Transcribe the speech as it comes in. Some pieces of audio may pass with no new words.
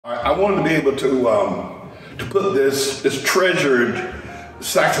I wanted to be able to put this treasured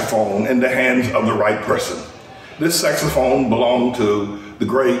saxophone in the hands of the right person. This saxophone belonged to the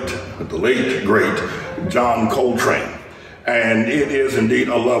late great John Coltrane, and it is indeed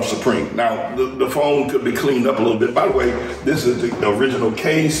a love supreme. Now, the phone could be cleaned up a little bit. By the way, this is the original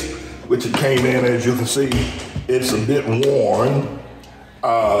case, which it came in. As you can see, it's a bit worn,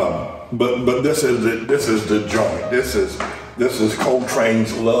 but this is the joint. This is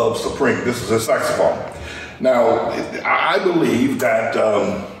Coltrane's Love Supreme. This is a saxophone. Now, I believe that,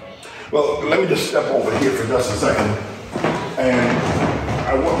 well, let me just step over here for just a second, and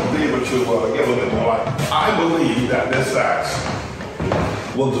I want to be able to give a little bit more light. I believe that this sax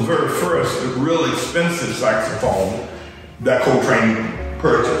was the very first real expensive saxophone that Coltrane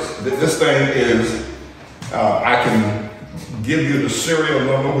purchased. This thing is, I can give you the serial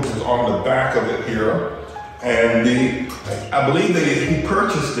number, which is on the back of it here. And I believe that he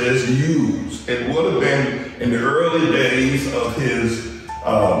purchased this used. It would have been in the early days of his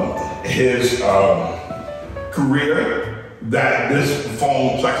career that this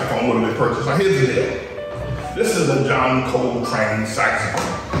saxophone would have been purchased. Now here's the deal. This is a John Coltrane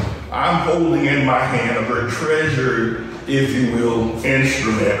saxophone. I'm holding in my hand a very treasured, if you will,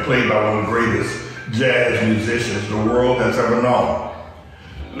 instrument played by one of the greatest jazz musicians the world has ever known.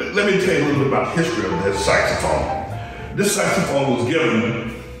 Let me tell you a little bit about the history of this saxophone. This saxophone was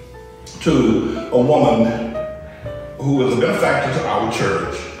given to a woman who was a benefactor to our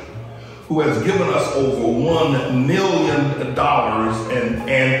church, who has given us over $1 million in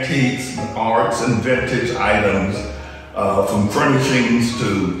antiques, arts, and vintage items, from furnishings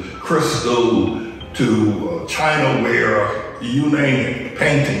to crystal to chinaware, you name it,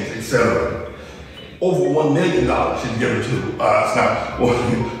 paintings, etc. Over $1 million she's given to us. Now, well,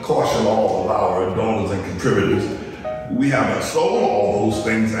 caution all of our donors and contributors. We haven't sold all those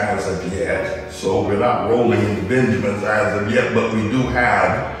things as of yet, so we're not rolling into Benjamins as of yet, but we do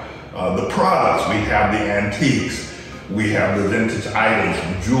have the products. We have the antiques. We have the vintage items,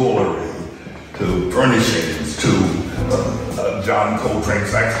 from jewelry to furnishings to John Coltrane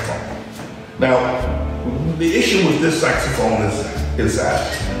saxophone. Now, the issue with this saxophone is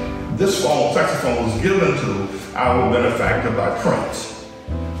that this saxophone was given to our benefactor by Prince.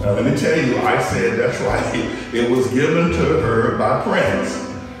 Now let me tell you, I said that's right. It was given to her by Prince.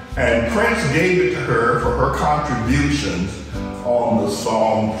 And Prince gave it to her for her contributions on the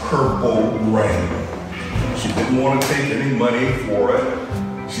song Purple Rain. She didn't want to take any money for it.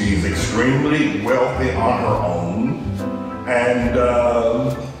 She's extremely wealthy on her own. And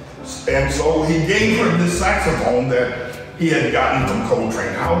so he gave her this saxophone that he had gotten from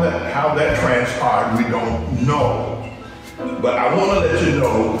Coltrane. How that transpired, we don't know. But I want to let you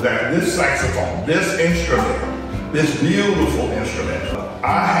know that this saxophone, this instrument, this beautiful instrument,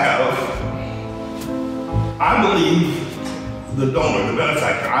 I believe the donor, the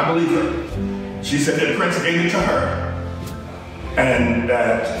benefactor, I believe her. She said that Prince gave it to her. And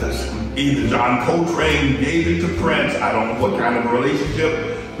that either John Coltrane gave it to Prince. I don't know what kind of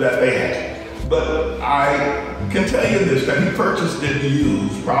relationship that they had. But I can tell you this, that he purchased it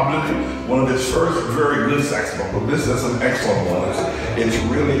used, probably one of his first very good saxophones. But this is an excellent one. It's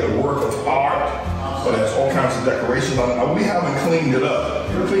really a work of art, but it's all kinds of decorations on it. We haven't cleaned it up.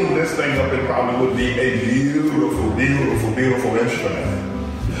 If you clean this thing up, it probably would be a beautiful, beautiful, beautiful instrument.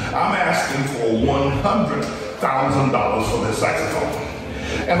 I'm asking for $100,000 for this saxophone.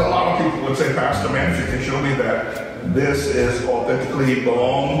 And a lot of people would say, Pastor, man, if you can show me that this is authentically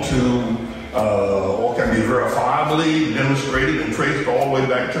belonged to or can be verifiably demonstrated and traced all the way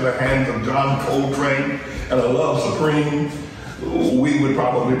back to the hands of John Coltrane and a Love Supreme, we would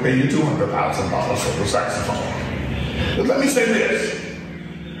probably pay you $200,000 for the saxophone. But let me say this.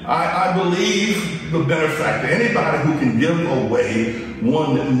 I believe the benefactor, anybody who can give away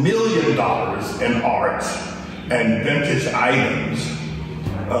 $1 million in art and vintage items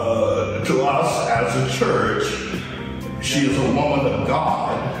to us as a church, she is a woman of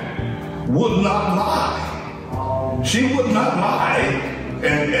God, would not lie. She would not lie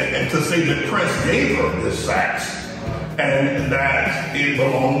and to say that Prince gave her this sax and that it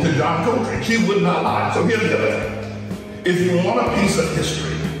belonged to John Coltrane. She would not lie. So here's the other thing. If you want a piece of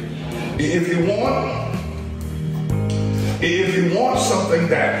history, if you want something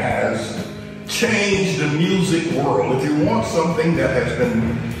that has changed the music world, if you want something that has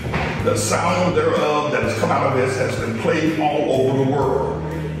been, the sound thereof that has come out of this has been played all over the world,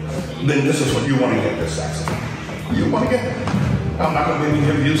 then this is what you want to get, this saxophone. You want to get it. I'm not going to maybe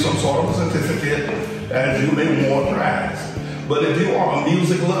give you some sort of certificate as you may want, perhaps. But if you are a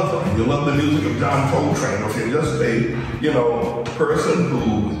music lover, you love the music of John Coltrane, or if you're just a, person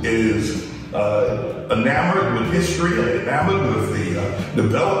who enamored with history and enamored with the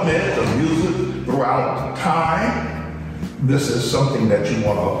development of music throughout time, this is something that you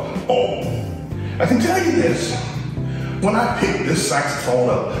want to own. I can tell you this, when I picked this saxophone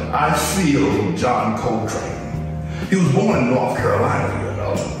up, I feel John Coltrane. He was born in North Carolina, you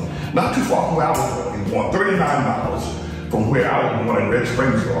know, not too far from where I was born. He was born 39 miles from where I was born in Red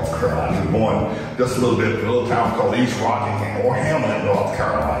Springs, North Carolina. He was born just a little bit in a little town called East Rockingham or Hamlet, North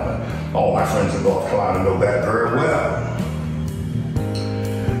Carolina. All my friends in North Carolina know that very well.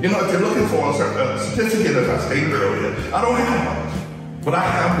 You know, if you're looking for a certificate, as I stated earlier, I don't have one, but I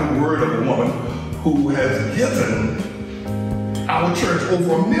have the word of a woman who has given our church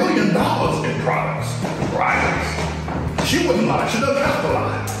over $1 million in products, right? She wouldn't lie. She doesn't have to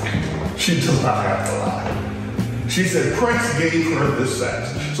lie. She does not have to lie. She said Prince gave her this sax.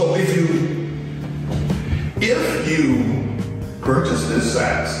 So if you purchase this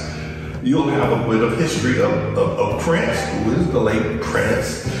sax, you'll have a bit of history of Prince, who is the late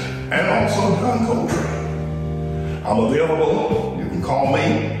Prince, and also John Coltrane. I'm available. You can call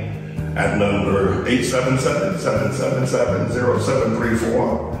me at number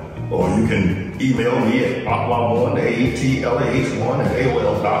 877-777-0734, or you can email me at ATLAH1, ATLAH1 at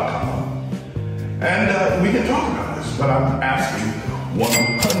AOL.com. And we can talk about this, but I'm asking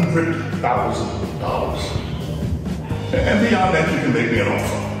 $100,000. And beyond that, you can make me an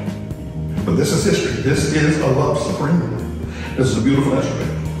offer. But this is history. This is a love supreme. This is a beautiful instrument.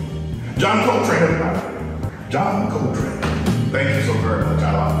 John Coltrane, everybody. John Coltrane. Thank you so very much.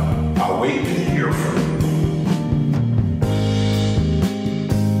 I'll wait to hear from you.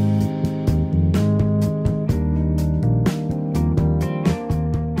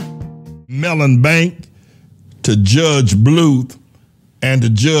 Mellon Bank, to Judge Bluth, and to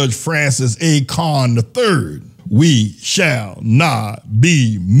Judge Francis A. Kahn III, we shall not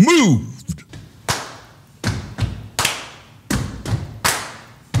be moved.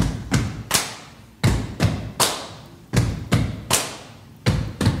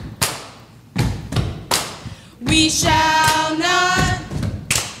 We shall not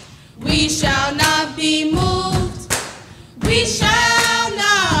be moved. We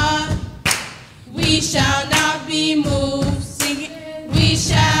shall not be moved. Sing it. We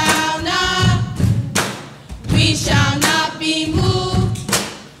shall not be moved.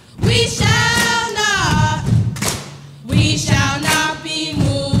 We shall not be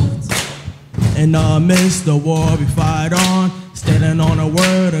moved. In the midst of war we fight on, standing on the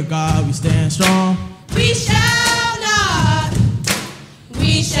word of God we stand strong. We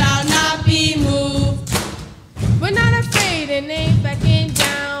shall not be moved. We're not afraid and ain't backing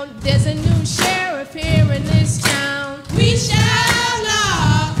down. There's a new sheriff here in this town. We shall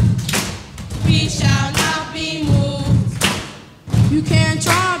not be moved. You can't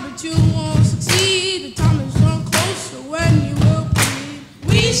try, but you won't succeed. The time is so closer when you will bleed.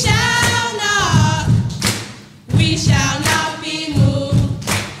 We shall not be moved.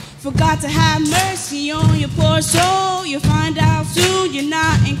 For God to have mercy on your poor soul, you'll find out soon you're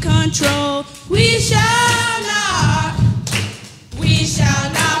not in control. We shall not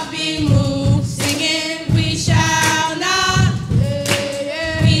be moved. Singing, we shall not be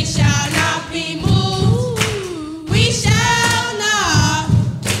moved. We shall not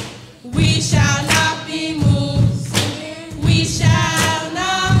be moved. Singing, we shall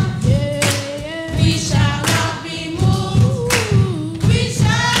not be moved. We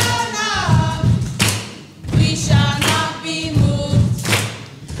shall not be moved.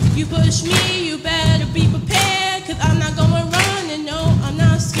 You push me, you better be prepared, 'cause I'm not gonna run and no, I'm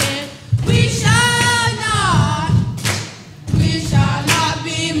not scared. We shall not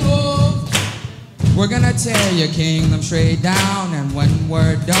be moved. We're gonna tear your kingdom straight down, and when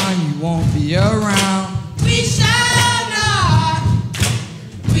we're done, you won't be around. We shall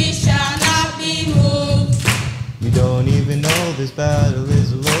not be moved. We don't even know this battle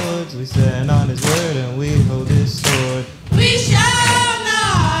is the Lord's. We stand on His word and we hold His sword. We shall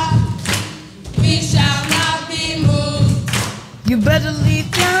not be moved. You better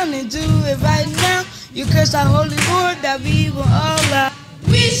leave town and do it right now. You curse our holy word that we will all out.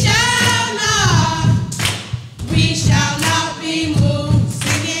 We shall not be moved.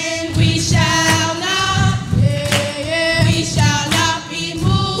 Singing, we shall not be moved. We shall not be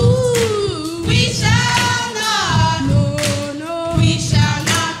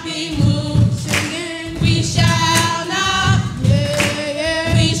moved. Singing, we shall not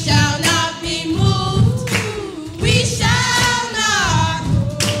be moved. We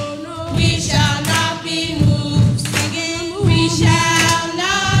shall not be moved. Singing, we shall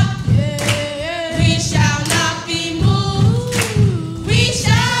not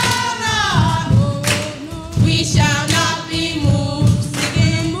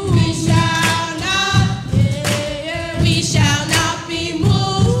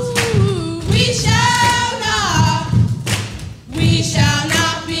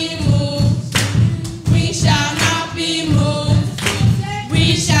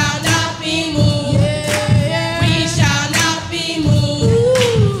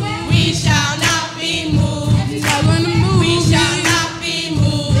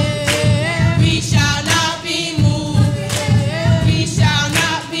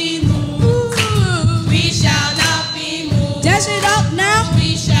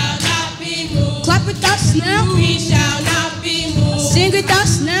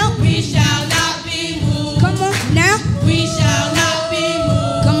now. We shall not be moved. Come on now. We shall not be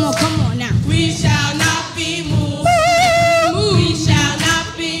moved. Come on now. We shall not be moved. We shall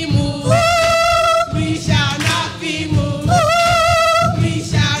not be moved. We shall not be moved. We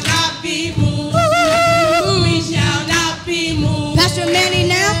shall not be moved. We shall not be moved. Pastor Manny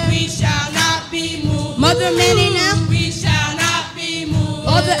now. We shall not be moved. Mother Manny now. We shall not be moved.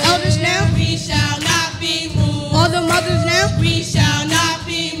 All the elders now. We shall not be moved. All the mothers now. We shall not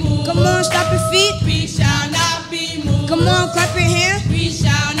be moved. Come on, stop your feet. We shall not be moved. Come on, clap your hands. We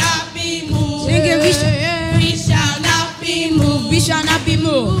shall not be moved. Sing it, We shall not be moved. we shall not be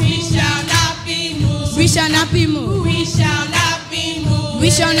moved. We shall not be moved. We shall not be moved. We shall not be moved. We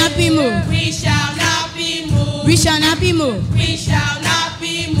shall not be moved. We shall not be moved. We shall not be moved. We shall not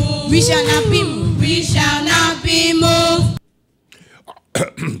be moved. We shall not be moved. We shall not be moved.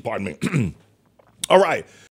 Pardon me. All right.